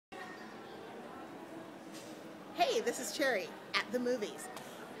Hey, this is Cherry at the movies.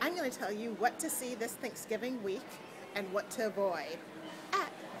 I'm going to tell you what to see this Thanksgiving week and what to avoid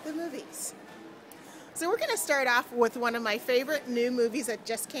at the movies. So we're going to start off with one of my favorite new movies that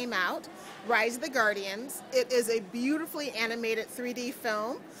just came out, Rise of the Guardians. It is a beautifully animated 3D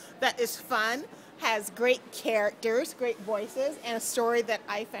film that is fun, has great characters, great voices, and a story that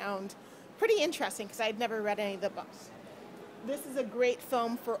I found pretty interesting because I'd never read any of the books. This is a great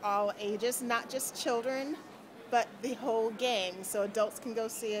film for all ages, not just children, but the whole gang. So adults can go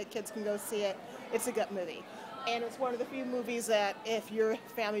see it, kids can go see it. It's a good movie. And it's one of the few movies that if your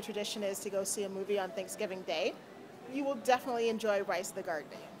family tradition is to go see a movie on Thanksgiving Day, you will definitely enjoy Rise of the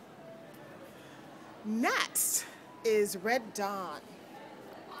Guardians. Next is Red Dawn.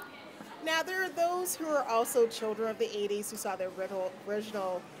 Now there are those who are also children of the 80s who saw the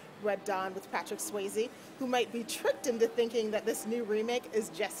original Red Dawn with Patrick Swayze, who might be tricked into thinking that this new remake is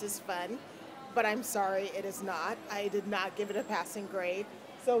just as fun, but I'm sorry, it is not. I did not give it a passing grade,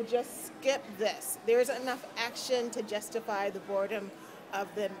 so just skip this. There's enough action to justify the boredom of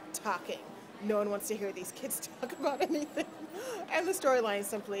them talking. No one wants to hear these kids talk about anything, and the storyline is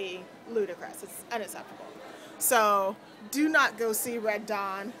simply ludicrous. It's unacceptable. So do not go see Red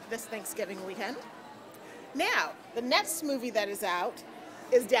Dawn this Thanksgiving weekend. Now, the next movie that is out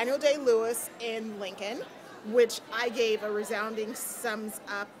is Daniel Day-Lewis in Lincoln, which I gave a resounding thumbs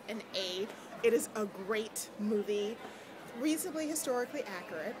up and A. It is a great movie, reasonably historically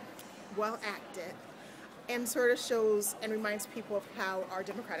accurate, well acted, and sort of shows and reminds people of how our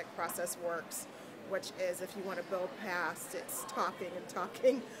democratic process works, which is if you want to build past, it's talking and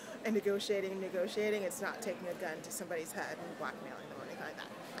talking and negotiating and negotiating. It's not taking a gun to somebody's head and blackmailing them or anything like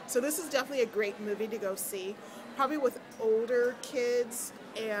that. So this is definitely a great movie to go see, probably with older kids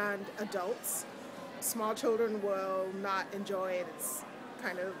and adults. Small children will not enjoy it. It's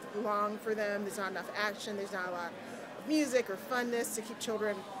kind of long for them. There's not enough action. There's not a lot of music or funness to keep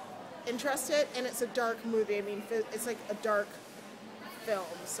children interested. And it's a dark movie. I mean, it's like a dark film.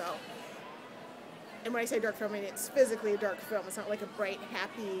 So, and when I say dark film, I mean it's physically a dark film. It's not like a bright,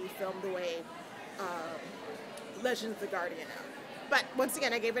 happy film the way Legend of the Guardian are. But once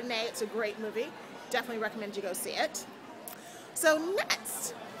again, I gave it an A. It's a great movie. Definitely recommend you go see it. So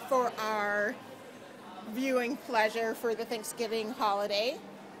next, for our viewing pleasure for the Thanksgiving holiday,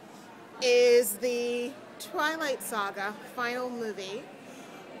 is the Twilight Saga final movie,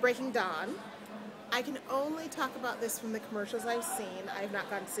 Breaking Dawn. I can only talk about this from the commercials I've seen. I've not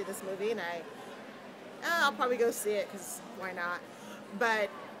gotten to see this movie, and I'll probably go see it because why not? But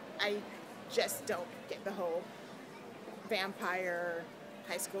I just don't get the whole vampire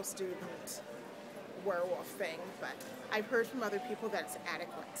high school student werewolf thing, but I've heard from other people that it's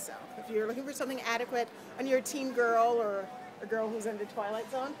adequate. So if you're looking for something adequate and you're a teen girl or a girl who's into Twilight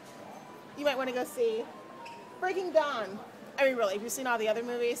Zone, you might want to go see Breaking Dawn. I mean, really, if you've seen all the other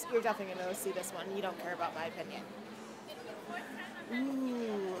movies, you're definitely going to go see this one. You don't care about my opinion.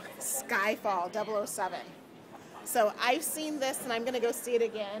 Ooh, Skyfall 007. So I've seen this and I'm going to go see it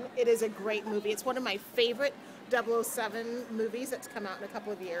again. It is a great movie. It's one of my favorite 007 movies that's come out in a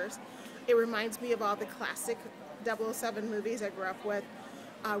couple of years. It reminds me of all the classic 007 movies I grew up with.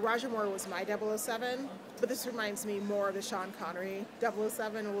 Roger Moore was my 007, but this reminds me more of the Sean Connery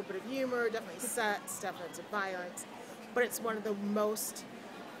 007, a little bit of humor, definitely sets, definitely some violence, but it's one of the most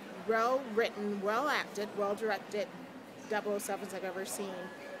well-written, well-acted, well-directed 007s I've ever seen,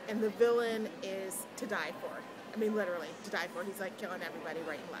 and the villain is to die for. I mean, literally, to die for. He's like killing everybody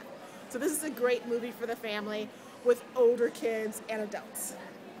right and left. So this is a great movie for the family with older kids and adults.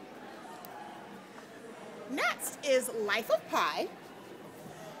 Next is Life of Pi,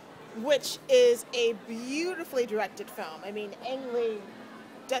 which is a beautifully directed film. I mean, Ang Lee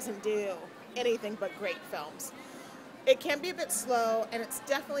doesn't do anything but great films. It can be a bit slow, and it's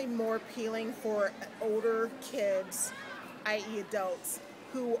definitely more appealing for older kids, i.e. adults,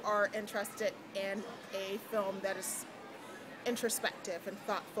 who are interested in a film that is introspective and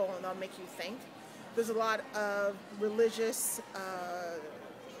thoughtful and they'll make you think. There's a lot of religious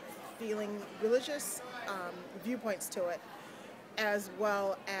viewpoints to it, as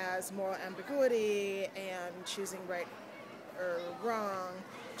well as moral ambiguity and choosing right or wrong,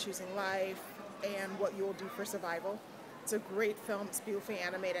 choosing life, and what you will do for survival. It's a great film. It's beautifully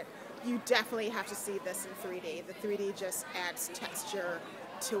animated. You definitely have to see this in 3D. The 3D just adds texture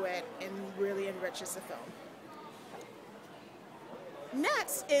to it and really enriches the film.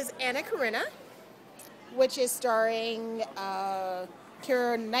 Next is Anna Karenina, which is starring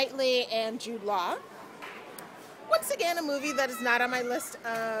Keira Knightley and Jude Law. Once again, a movie that is not on my list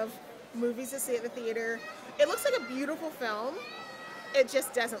of movies to see at the theater. It looks like a beautiful film. it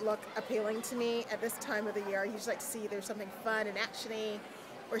just doesn't look appealing to me at this time of the year. I usually like to see there's something fun and actiony,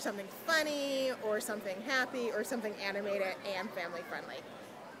 or something funny, or something happy, or something animated and family friendly.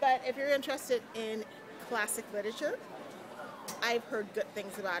 But if you're interested in classic literature, I've heard good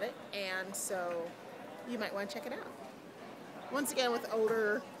things about it, and so you might want to check it out. Once again, with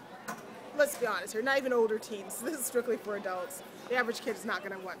older, let's be honest, they're not even older teens. This is strictly for adults. The average kid is not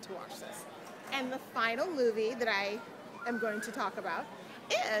going to want to watch this. And the final movie that I am going to talk about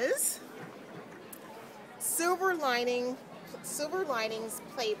is Silver Linings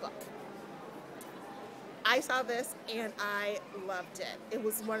Playbook. I saw this and I loved it. It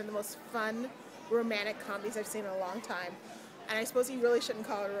was one of the most fun romantic comedies I've seen in a long time. And I suppose you really shouldn't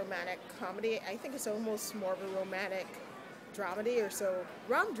call it a romantic comedy. I think it's almost more of a romantic dramedy, or so,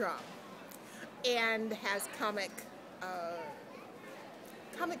 rom-dram. And has comic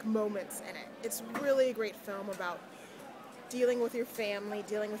moments in it. It's really a great film about dealing with your family,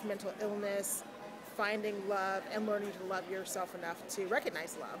 dealing with mental illness, finding love, and learning to love yourself enough to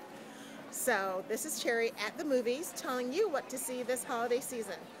recognize love. So this is Cherry at the movies, telling you what to see this holiday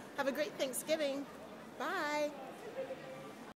season. Have a great Thanksgiving. Bye.